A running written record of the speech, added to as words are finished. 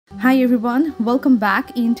Hi everyone, welcome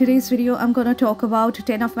back. In today's video I'm gonna talk about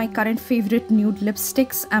 10 of my current favorite nude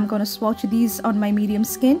lipsticks. I'm gonna swatch these on my medium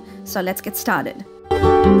skin, so let's get started.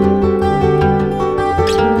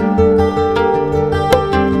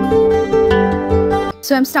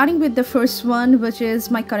 So I'm starting with the first one, which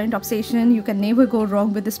is my current obsession. You can never go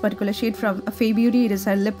wrong with this particular shade from Faye Beauty. It is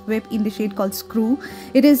a lip whip in the shade called Screw.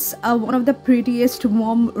 It is one of the prettiest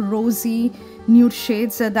warm rosy nude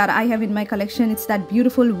shades that I have in my collection. It's that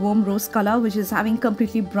beautiful warm rose color which is having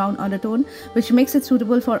completely brown undertone, which makes it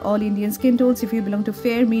suitable for all Indian skin tones. If you belong to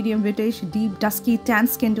fair, medium, whitish, deep, dusky, tan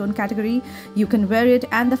skin tone category, you can wear it.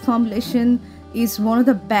 And the formulation is one of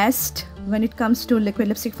the best when it comes to liquid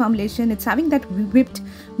lipstick formulation. It's having that whipped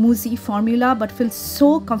moussey formula but feels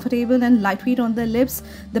so comfortable and lightweight on the lips.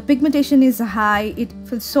 The pigmentation is high, it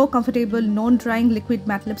feels so comfortable, non-drying liquid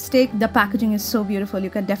matte lipstick. The packaging is so beautiful.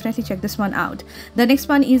 You can definitely check this one out. The next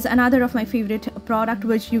one is another of my favorite product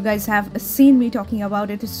which you guys have seen me talking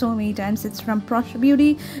about it so many times. It's from PRAUSH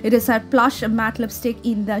Beauty. It is a plush matte lipstick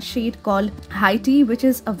in the shade called High Tea, which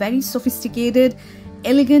is a very sophisticated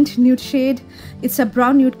elegant nude shade. It's a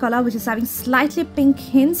brown nude color which is having slightly pink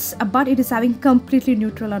hints, but it is having completely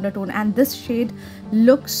neutral undertone, and this shade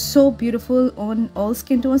looks so beautiful on all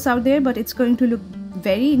skin tones out there, but it's going to look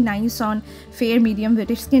very nice on fair, medium,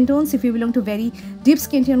 whitish skin tones. If you belong to very deep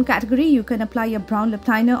skin tone category, you can apply a brown lip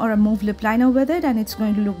liner or a mauve lip liner with it and it's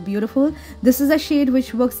going to look beautiful. This is a shade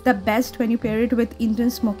which works the best when you pair it with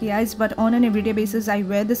intense smoky eyes, but on an everyday basis I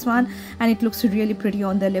wear this one and it looks really pretty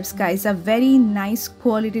on the lips, guys. A very nice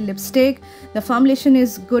quality lipstick. The formulation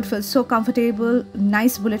is good, feels so comfortable.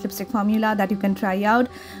 Nice bullet lipstick formula that you can try out.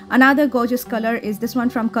 Another gorgeous color is this one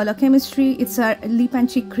from Color Chemistry. It's a lip and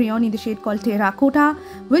cheek crayon in the shade called Terracotta,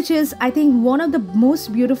 which is, I think, one of the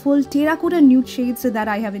most beautiful terracotta nude shades that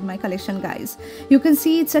I have in my collection, guys. You can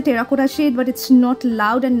see it's a terracotta shade, but it's not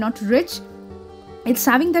loud and not rich. It's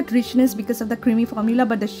having that richness because of the creamy formula,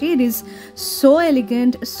 but the shade is so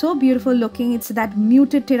elegant, so beautiful looking. It's that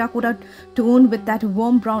muted terracotta tone with that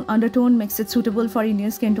warm brown undertone, makes it suitable for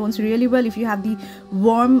Indian skin tones really well. If you have the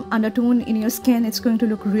warm undertone in your skin, it's going to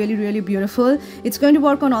look really beautiful. It's going to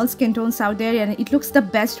work on all skin tones out there, and it looks the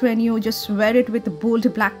best when you just wear it with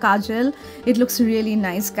bold black kajal. It looks really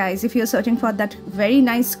nice, guys. If you're searching for that very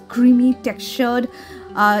nice creamy textured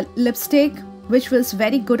lipstick which feels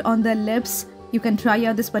very good on the lips, you can try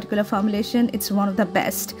out this particular formulation. It's one of the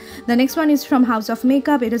best. The next one is from House of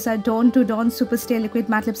Makeup. It is a Dawn to Dawn Superstay liquid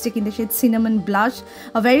matte lipstick in the shade Cinnamon Blush.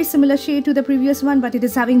 A very similar shade to the previous one, but it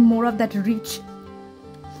is having more of that rich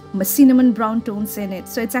cinnamon brown tones in it.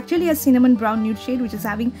 So it's actually a cinnamon brown nude shade which is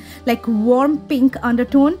having like warm pink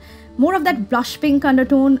undertone, more of that blush pink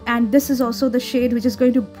undertone, and this is also the shade which is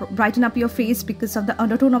going to brighten up your face because of the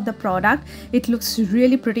undertone of the product. It looks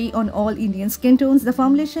really pretty on all Indian skin tones. The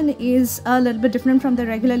formulation is a little bit different from the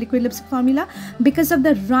regular liquid lipstick formula because of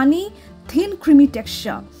the runny thin creamy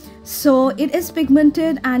texture. So it is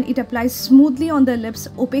pigmented and it applies smoothly on the lips,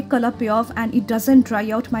 opaque color payoff, and it doesn't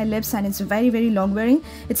dry out my lips, and it's very long wearing.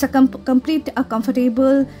 It's a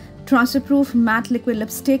comfortable transfer proof matte liquid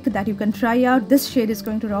lipstick that you can try out. This shade is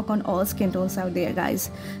going to rock on all skin tones out there,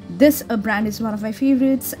 guys. This brand is one of my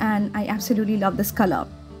favorites and I absolutely love this color.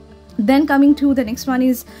 Then coming to the next one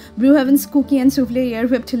is Blue Heaven's Cookie and Souffle Air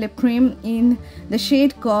Whipped Lip Cream in the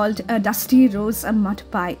shade called Dusty Rose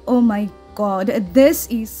MUDPIE. Oh my god, this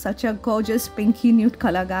is such a gorgeous pinky nude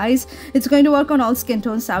color, guys. It's going to work on all skin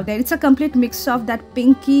tones out there. It's a complete mix of that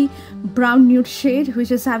pinky brown nude shade which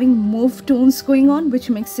is having mauve tones going on, which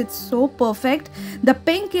makes it so perfect. The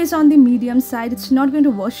pink is on the medium side. It's not going to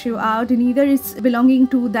wash you out, neither it's belonging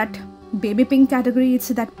to that baby pink category. It's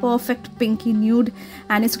that perfect pinky nude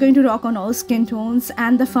and it's going to rock on all skin tones,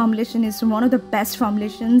 and the formulation is one of the best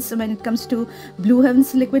formulations when it comes to Blue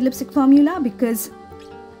Heaven's liquid lipstick formula because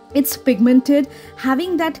it's pigmented,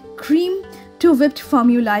 having that cream to whipped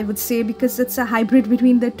formula, I would say, because it's a hybrid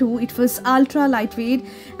between the two. It feels ultra lightweight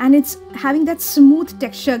and it's having that smooth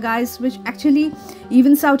texture, guys, which actually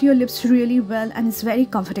evens out your lips really well and is very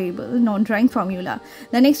comfortable, non-drying formula.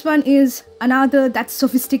 The next one is another that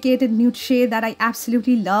sophisticated nude shade that I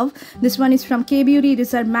absolutely love. This one is from K Beauty. It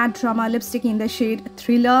is a matte drama lipstick in the shade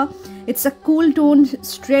Thriller. It's a cool toned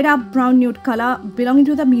straight up brown nude color belonging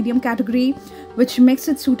to the medium category, which makes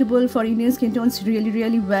it suitable for Indian skin tones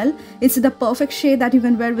really well. It's the perfect shade that you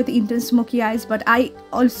can wear with intense smoky eyes, but I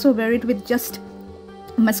also wear it with just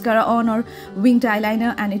mascara on or winged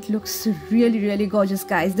eyeliner and it looks really gorgeous,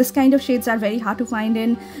 guys. This kind of shades are very hard to find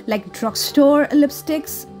in like drugstore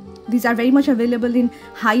lipsticks. These are very much available in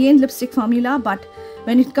high-end lipstick formula, but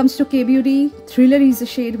When it comes to K-Beauty, Thriller is a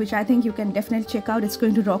shade which I think you can definitely check out. It's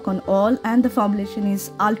going to rock on all, and the formulation is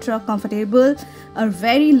ultra comfortable, a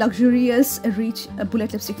very luxurious rich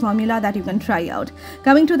bullet lipstick formula that you can try out.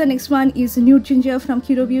 Coming to the next one is Nude Ginger from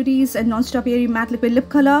Kiro Beauty's a non-stop airy matte liquid lip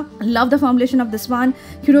color. Love the formulation of this one.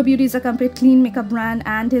 Kiro Beauty is a complete clean makeup brand,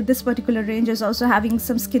 and this particular range is also having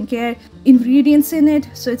some skincare ingredients in it,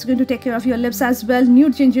 so it's going to take care of your lips as well.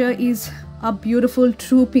 Nude Ginger is a beautiful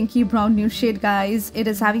true pinky brown nude shade, guys. It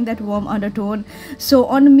is having that warm undertone, so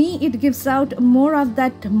on me it gives out more of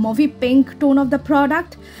that mauvey pink tone of the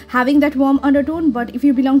product, having that warm undertone. But if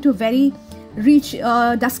you belong to very rich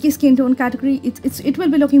dusky skin tone category, it will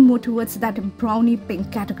be looking more towards that brownie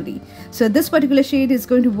pink category. So this particular shade is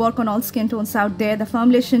going to work on all skin tones out there. The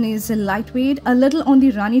formulation is lightweight, a little on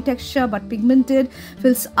the runny texture but pigmented,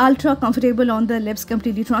 feels ultra comfortable on the lips,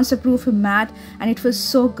 completely transfer proof, matte, and it feels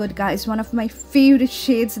so good, guys. One of my favorite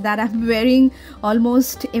shades that I'm wearing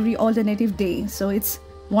almost every alternative day, so it's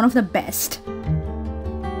one of the best.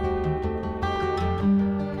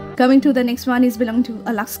 Coming to the next one is belonging to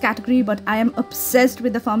a luxe category, but I am obsessed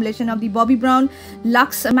with the formulation of the Bobbi Brown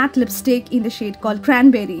Luxe Matte Lipstick in the shade called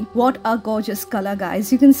Cranberry. What a gorgeous color,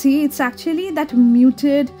 guys. You can see it's actually that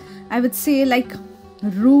muted, I would say like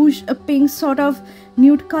rouge, a pink sort of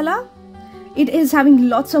nude color. It is having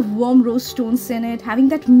lots of warm rose tones in it, having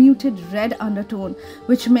that muted red undertone,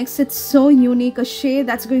 which makes it so unique. A shade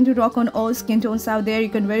that's going to rock on all skin tones out there. You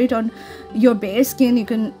can wear it on your bare skin, you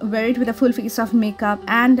can wear it with a full face of makeup,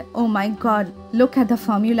 and oh my god, look at the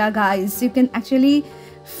formula, guys. You can actually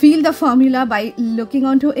feel the formula by looking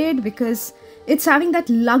onto it, because it's having that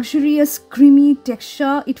luxurious creamy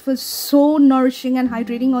texture. It feels so nourishing and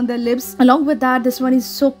hydrating on the lips. Along with that, this one is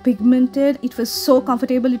so pigmented, it feels so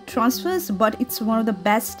comfortable, it transfers, but it's one of the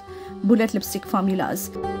best bullet lipstick formulas.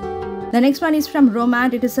 The next one is from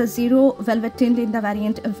Romand. It is a zero velvet tint in the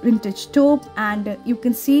variant of vintage taupe, and you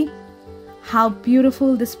can see how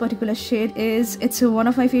beautiful this particular shade is. It's one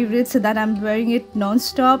of my favorites that I'm wearing it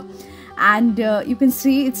non-stop, and you can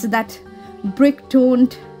see it's that brick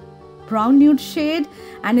toned brown nude shade,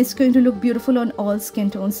 and it's going to look beautiful on all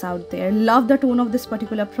skin tones out there. Love the tone of this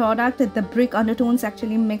particular product. The brick undertones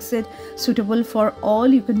actually makes it suitable for all.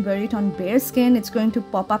 You can wear it on bare skin, it's going to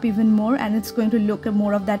pop up even more, and it's going to look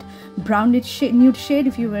more of that brown nude shade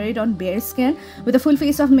if you wear it on bare skin. With a full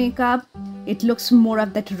face of makeup, it looks more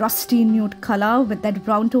of that rusty nude color with that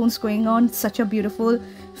brown tones going on. Such a beautiful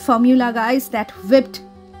formula, guys. That whipped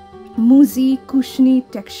moussey cushiony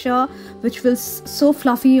texture which feels so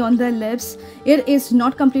fluffy on the lips. It is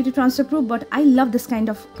not completely transfer proof, but I love this kind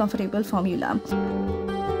of comfortable formula.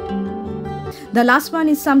 The last one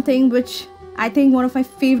is something which I think one of my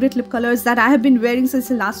favorite lip colors that I have been wearing since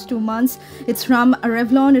the last 2 months. It's from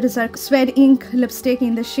Revlon. It is a Suede ink lipstick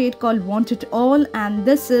in the shade called Want It All, and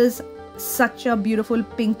this is such a beautiful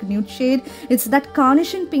pink nude shade. It's that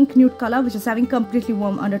carnation pink nude color which is having completely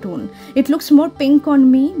warm undertone. It looks more pink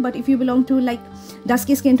on me, but if you belong to like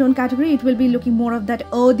dusky skin tone category, it will be looking more of that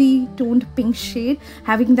earthy toned pink shade,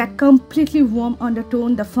 having that completely warm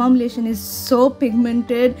undertone. The formulation is so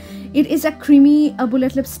pigmented. It is a creamy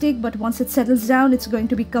bullet lipstick, but once it settles down, it's going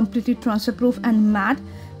to be completely transfer proof and matte,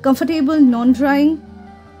 comfortable, non-drying.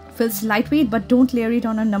 Feels lightweight, but don't layer it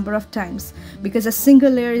on a number of times, because a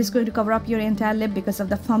single layer is going to cover up your entire lip because of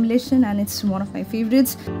the formulation, and it's one of my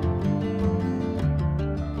favorites.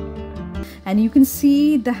 And you can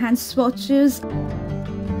see the hand swatches.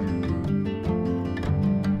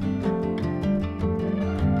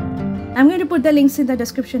 I'm going to put the links in the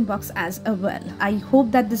description box as well. I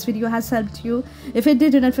hope that this video has helped you. If it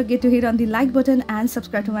did, do not forget to hit on the like button and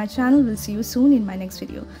subscribe to my channel. We'll see you soon in my next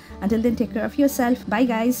video. Until then, take care of yourself. Bye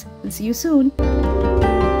guys. We'll see you soon.